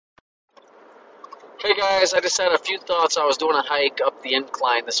Hey guys, I just had a few thoughts. I was doing a hike up the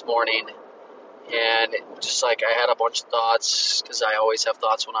incline this morning, and just like I had a bunch of thoughts because I always have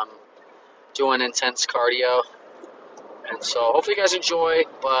thoughts when I'm doing intense cardio. And so hopefully you guys enjoy,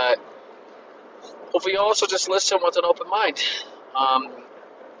 but hopefully you also just listen with an open mind. Um,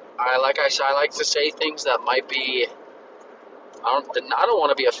 I like to say things that might be. I don't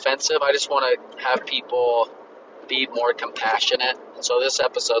want to be offensive. I just want to have people be more compassionate. So this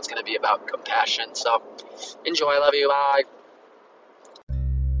episode's going to be about compassion. So enjoy. I love you. Bye.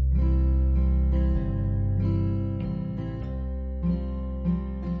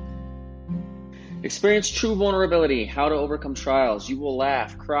 Experience true vulnerability, how to overcome trials. You will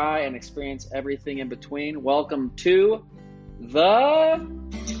laugh, cry, and experience everything in between. Welcome to the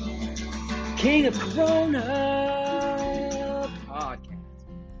King of Corona podcast,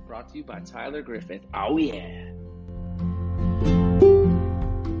 brought to you by Tyler Griffith. Oh, yeah.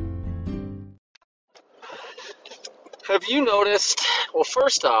 Have you noticed? Well,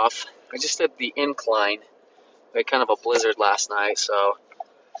 first off, I just did the incline. We had kind of a blizzard last night, so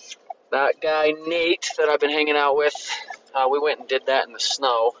that guy Nate that I've been hanging out with, we went and did that in the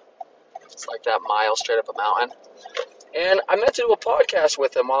snow. It's like that mile straight up a mountain. And I meant to do a podcast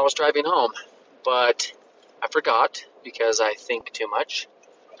with him while I was driving home, but I forgot because I think too much.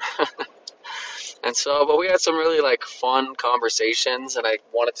 But we had some really fun conversations, and I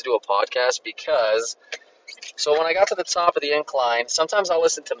wanted to do a podcast because. So when I got to the top of the incline, sometimes I'll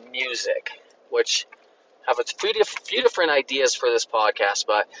listen to music, which have a few different ideas for this podcast.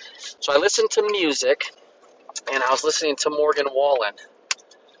 But so I listened to music, and I was listening to Morgan Wallen.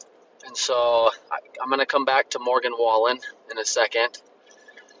 And so I'm going to come back to Morgan Wallen in a second.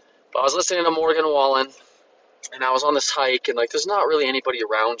 But I was listening to Morgan Wallen, and I was on this hike, and there's not really anybody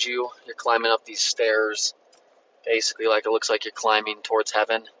around you. You're climbing up these stairs, basically it looks like you're climbing towards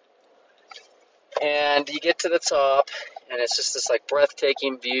heaven. And you get to the top, and it's just this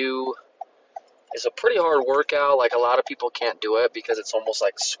breathtaking view. It's a pretty hard workout. A lot of people can't do it because it's almost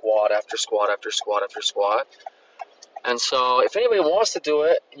like squat after squat after squat after squat. And so if anybody wants to do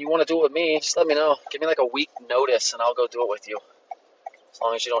it and you want to do it with me, just let me know. Give me a week notice and I'll go do it with you. As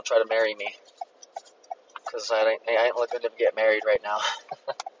long as you don't try to marry me. Because I ain't looking to get married right now.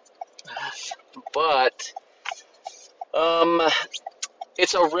 But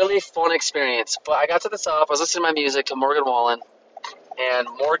it's a really fun experience. But I got to the top. I was listening to my music to Morgan Wallen. And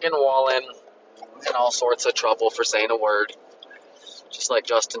Morgan Wallen in all sorts of trouble for saying a word. Just like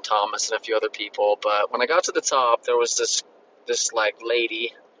Justin Thomas and a few other people. But when I got to the top, there was this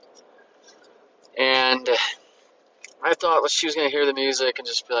lady. And I thought she was going to hear the music and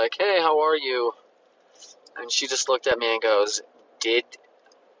just be like, hey, how are you? And she just looked at me and goes, do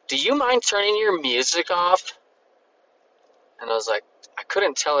you mind turning your music off? And I was like, I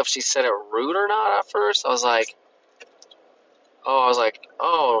couldn't tell if she said it rude or not at first. I was like,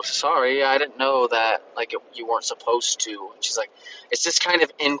 oh, sorry, I didn't know that, you weren't supposed to. And she's like, it's just kind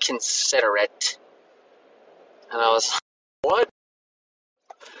of inconsiderate. And I was like, what?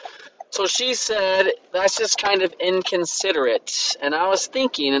 So she said, that's just kind of inconsiderate. And I was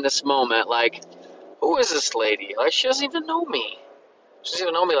thinking in this moment, who is this lady? She doesn't even know me. She doesn't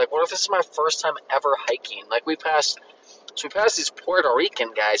even know me. What if this is my first time ever hiking? We passed these Puerto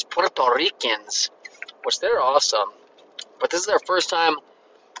Rican guys, Puerto Ricans, which they're awesome. But this is their first time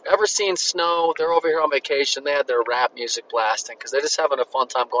ever seeing snow. They're over here on vacation. They had their rap music blasting because they're just having a fun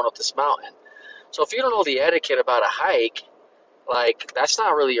time going up this mountain. So if you don't know the etiquette about a hike, that's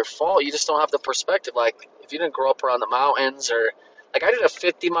not really your fault. You just don't have the perspective. If you didn't grow up around the mountains or, I did a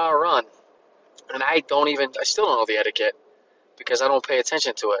 50-mile run, and I still don't know the etiquette because I don't pay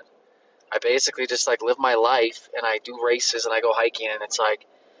attention to it. I basically just, live my life, and I do races, and I go hiking, and it's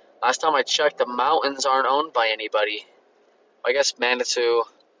last time I checked, the mountains aren't owned by anybody. I guess Manitou,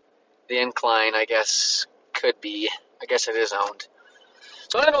 the incline, I guess, could be. I guess it is owned.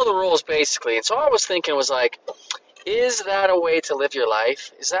 So I know the rules, basically, and so I was thinking was is that a way to live your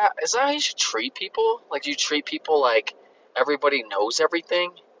life? Is that how you should treat people? Do you treat people like everybody knows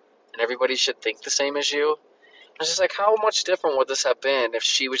everything and everybody should think the same as you? I was just how much different would this have been if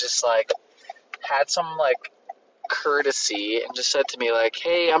she was just had some courtesy and just said to me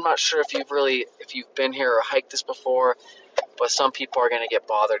hey, I'm not sure if you've been here or hiked this before, but some people are going to get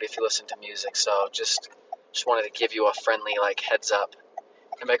bothered if you listen to music, so just wanted to give you a friendly heads up.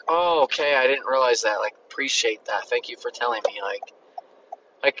 I'm oh, okay, I didn't realize that. Appreciate that. Thank you for telling me.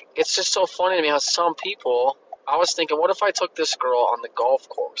 It's just so funny to me how some people. I was thinking, what if I took this girl on the golf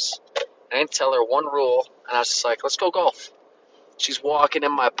course? I didn't tell her one rule, and I was just let's go golf. She's walking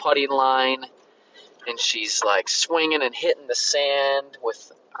in my putting line, and she's swinging and hitting the sand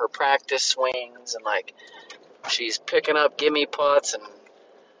with her practice swings, and like she's picking up gimme putts, and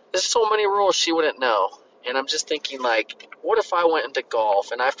there's so many rules she wouldn't know. And I'm just thinking, like, what if I went into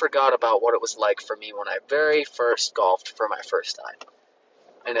golf and I forgot about what it was like for me when I very first golfed for my first time?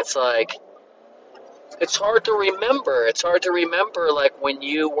 And it's like, it's hard to remember. It's hard to remember, like, when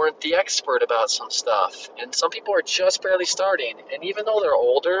you weren't the expert about some stuff. And some people are just barely starting. And even though they're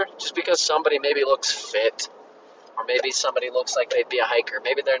older, just because somebody maybe looks fit, or maybe somebody looks like they'd be a hiker,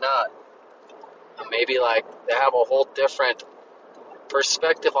 maybe they're not. And maybe, like, they have a whole different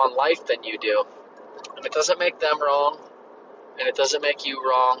perspective on life than you do. And it doesn't make them wrong, and it doesn't make you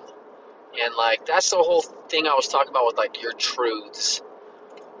wrong. And, like, that's the whole thing I was talking about with, like, your truths.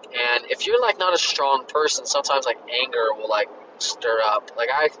 And if you're, like, not a strong person, sometimes, like, anger will, like, stir up. Like,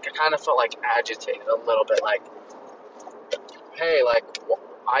 I kind of felt, like, agitated a little bit. Like, hey, like,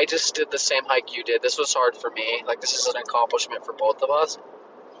 I just did the same hike you did. This was hard for me. Like, this is an accomplishment for both of us.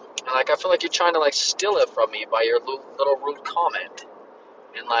 And, like, I feel like you're trying to, like, steal it from me by your little rude comment.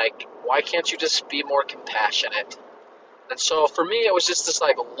 And, like, why can't you just be more compassionate? And so for me, it was just this,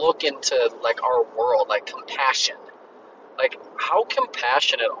 like, look into, like, our world, like, compassion. Like, how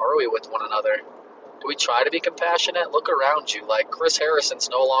compassionate are we with one another? Do we try to be compassionate? Look around you. Like, Chris Harrison's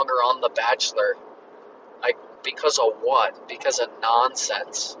no longer on The Bachelor. Like, because of what? Because of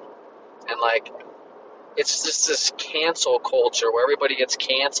nonsense. And, like, it's just this cancel culture where everybody gets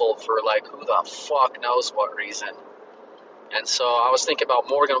canceled for, like, who the fuck knows what reason. And so I was thinking about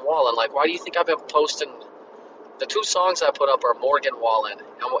Morgan Wallen. Like, why do you think I've been posting? The 2 songs I put up are Morgan Wallen.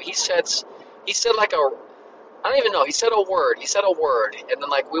 And what he said like I don't even know, he said a word, and then,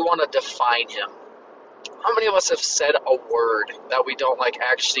 like, we want to define him. How many of us have said a word that we don't, like,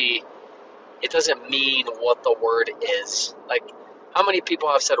 actually, it doesn't mean what the word is? Like, how many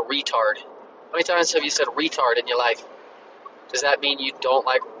people have said retard? How many times have you said retard and you're like, does that mean you don't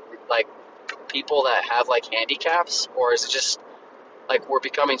like people that have, like, handicaps? Or is it just, like, we're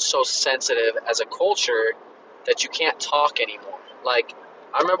becoming so sensitive as a culture that you can't talk anymore? Like,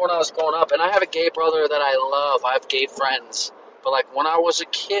 I remember when I was growing up, and I have a gay brother that I love. I have gay friends. But, like, when I was a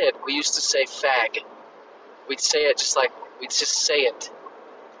kid, we used to say fag. We'd say it we'd just say it.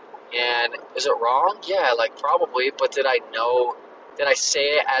 And is it wrong? Yeah, like, probably. But did I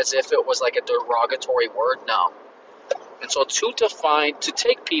say it as if it was, like, a derogatory word? No. And so to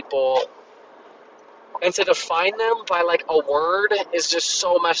take people and to define them by, like, a word is just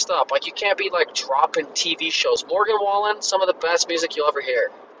so messed up. Like, you can't be, like, dropping TV shows. Morgan Wallen, some of the best music you'll ever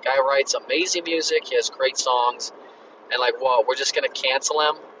hear. Guy writes amazing music. He has great songs. And, like, what, we're just going to cancel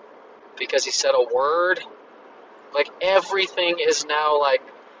him because he said a word? Like, everything is now, like,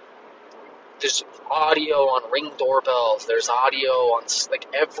 there's audio on Ring doorbells. There's audio on, like,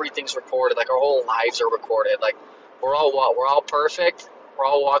 everything's recorded. Like, our whole lives are recorded. Like, we're all what? We're all perfect? We're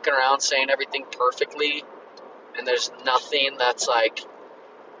all walking around saying everything perfectly, and there's nothing that's, like,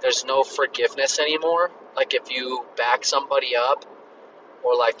 there's no forgiveness anymore. Like, if you back somebody up,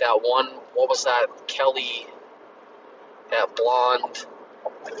 or like that one, what was that, Kelly, that blonde,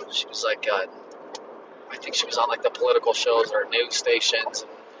 she was like, I think she was on, like, the political shows or news stations,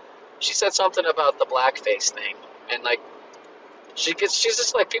 and she said something about the blackface thing, and, like, she's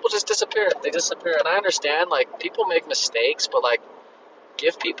just, like, people just disappear. They disappear, and I understand, like, people make mistakes, but, like,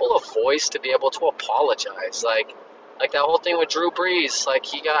 give people a voice to be able to apologize. Like that whole thing with Drew Brees, like,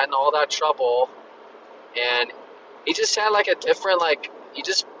 he got in all that trouble, and he just had, like, a different, like, he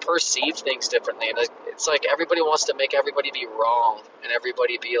just perceived things differently, and it's like everybody wants to make everybody be wrong, and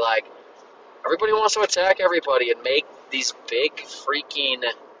everybody be like, everybody wants to attack everybody and make these big freaking,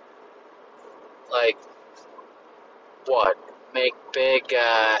 like, what, make big,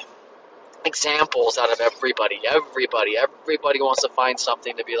 examples out of everybody. Everybody wants to find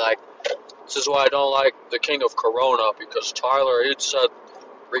something to be like, this is why I don't like the king of Corona, because Tyler, he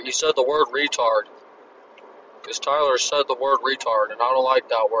said the word retard. Because Tyler said the word retard, and I don't like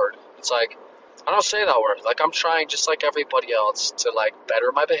that word. It's like, I don't say that word. Like, I'm trying, just like everybody else, to, like,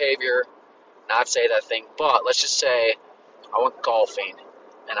 better my behavior, not say that thing. But let's just say I went golfing,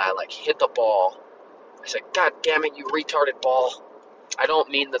 and I, like, hit the ball. I said, God damn it, you retarded ball. I don't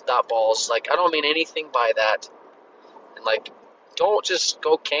mean that ball's, like, I don't mean anything by that. And, like, don't just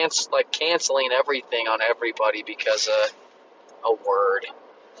go canceling everything on everybody because of a word.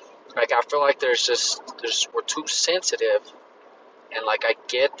 Like, I feel like we're too sensitive. And, like, I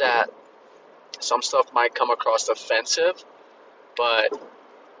get that some stuff might come across offensive, but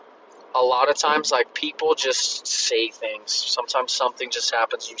a lot of times, like, people just say things. Sometimes something just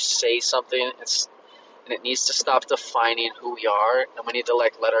happens, you say something, and it needs to stop defining who we are, and we need to,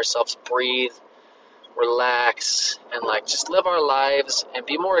 like, let ourselves breathe, relax, and like just live our lives and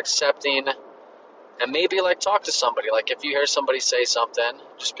be more accepting, and maybe like talk to somebody. Like if you hear somebody say something,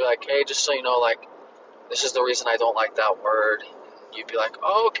 just be like, hey, just so you know, like this is the reason I don't like that word. You'd be like,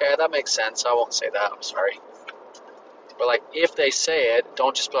 oh, okay, that makes sense. I won't say that. I'm sorry. But like if they say it,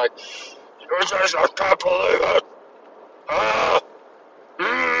 don't just be like, I can't believe it. Ah.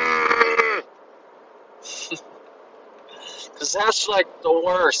 Because that's like the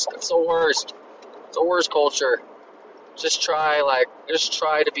worst. It's the worst. It's the worst culture. Just try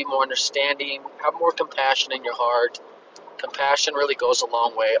to be more understanding, have more compassion in your heart. Compassion really goes a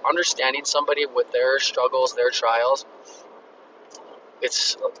long way. Understanding somebody with their struggles, their trials,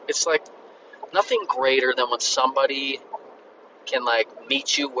 it's like nothing greater than when somebody can like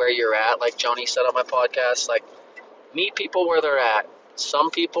meet you where you're at. Like Joni said on my podcast, like meet people where they're at.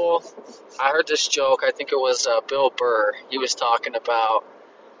 Some people, I heard this joke, I think it was Bill Burr. He was talking about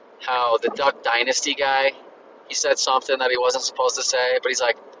how the Duck Dynasty guy, he said something that he wasn't supposed to say, but he's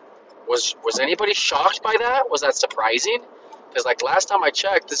like, was anybody shocked by that? Was that surprising? Because like last time I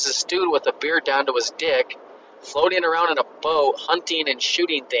checked, this is this dude with a beard down to his dick, floating around in a boat, hunting and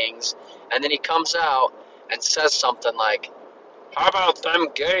shooting things, and then he comes out and says something like, how about them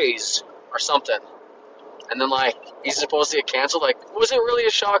gays? Or something. And then like, he's supposed to get canceled. Like, was it really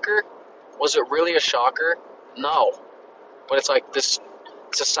a shocker? Was it really a shocker? No. But it's like this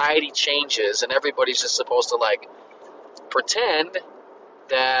society changes and everybody's just supposed to like pretend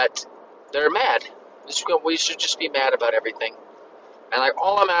that they're mad. We should just be mad about everything. And like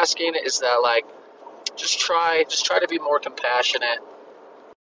all I'm asking is that like just try to be more compassionate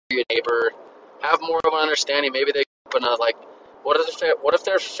to your neighbor. Have more of an understanding. Maybe they open a like what if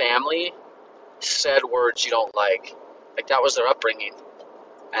their family said words you don't like? Like that was their upbringing.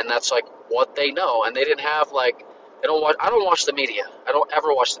 And that's like what they know. And they didn't have like I don't watch the media. I don't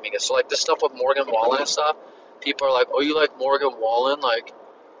ever watch the media. So like this stuff with Morgan Wallen and stuff, people are like, oh, you like Morgan Wallen? Like,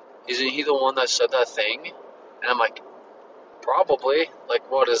 isn't he the one that said that thing? And I'm like, probably.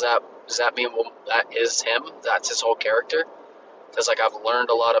 Like, what does that mean? Well, that is him. That's his whole character. Because like I've learned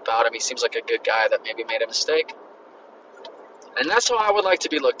a lot about him. He seems like a good guy that maybe made a mistake. And that's how I would like to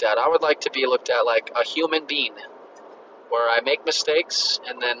be looked at. I would like to be looked at like a human being, where I make mistakes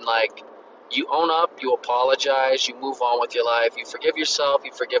and then like you own up, you apologize, you move on with your life, you forgive yourself,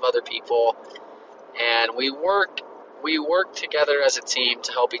 you forgive other people, and we work together as a team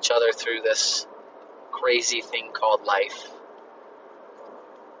to help each other through this crazy thing called life.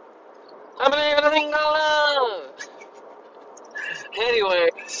 I believe in a thing called love. Anyway,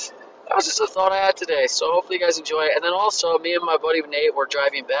 that was just a thought I had today, so hopefully you guys enjoy it. And then also, me and my buddy Nate were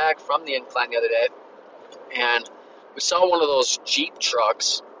driving back from the incline the other day, and we saw one of those Jeep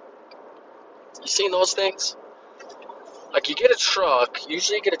trucks. You seen those things? Like you get a truck,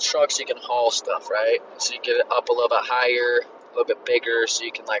 usually you get a truck so you can haul stuff, right? So you get it up a little bit higher, a little bit bigger, so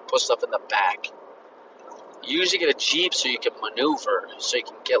you can like put stuff in the back. You usually get a Jeep so you can maneuver, so you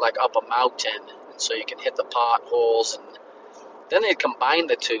can get like up a mountain, and so you can hit the potholes, and then they combine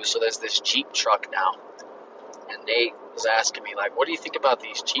the two, so there's this Jeep truck now. And Nate was asking me like, what do you think about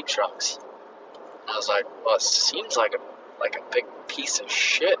these Jeep trucks? And I was like, well, it seems like a big piece of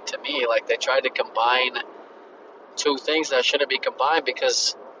shit to me. Like they tried to combine two things that shouldn't be combined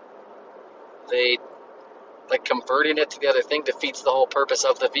because they like converting it to the other thing defeats the whole purpose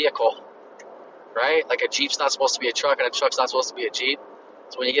of the vehicle, right? Like a Jeep's not supposed to be a truck and a truck's not supposed to be a Jeep.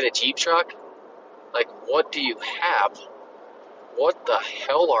 So when you get a Jeep truck, like what do you have? What the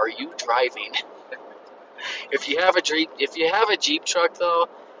hell are you driving? If you have a Jeep truck though,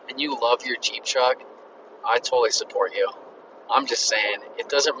 and you love your Jeep truck, I totally support you. I'm just saying, it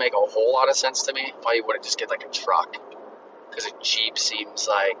doesn't make a whole lot of sense to me why you wouldn't just get like a truck. Because a Jeep seems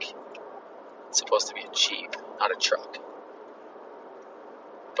like it's supposed to be a Jeep, not a truck.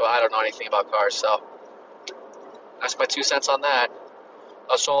 But I don't know anything about cars, so that's my 2 cents on that.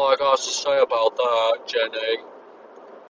 That's all I got to say about that, Jenny.